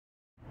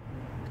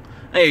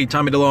Hey,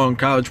 Tommy DeLong,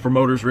 College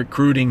Promoters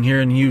Recruiting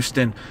here in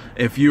Houston.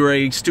 If you're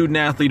a student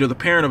athlete or the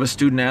parent of a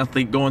student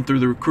athlete going through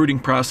the recruiting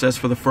process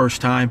for the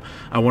first time,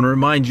 I want to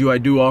remind you I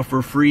do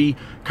offer free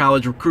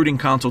college recruiting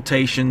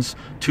consultations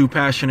to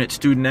passionate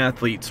student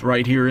athletes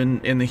right here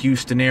in the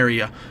Houston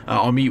area.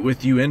 I'll meet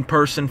with you in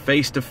person,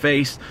 face to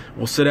face.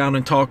 We'll sit down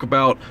and talk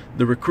about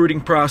the recruiting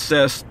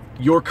process,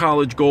 your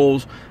college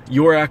goals,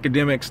 your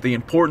academics, the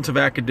importance of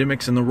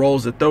academics and the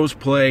roles that those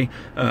play,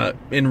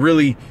 and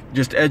really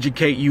just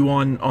educate you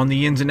on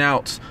the ins and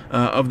outs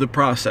of the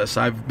process.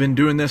 I've been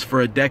doing this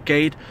for a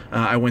decade.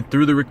 I went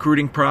through the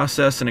recruiting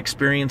process and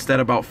experienced that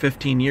about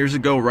 15 years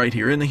ago right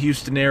here in the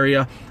Houston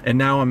area, and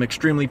now I'm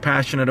extremely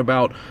passionate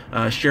about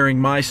sharing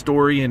my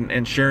story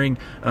and sharing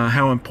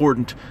how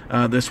important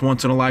this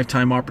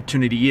once-in-a-lifetime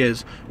opportunity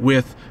is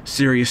with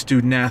serious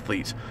student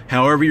athletes.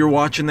 However you're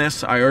watching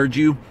this, I urge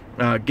you,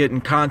 get in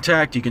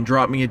contact. You can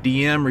drop me a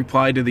DM,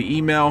 reply to the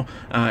email,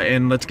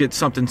 and let's get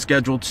something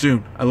scheduled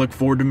soon. I look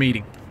forward to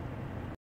meeting.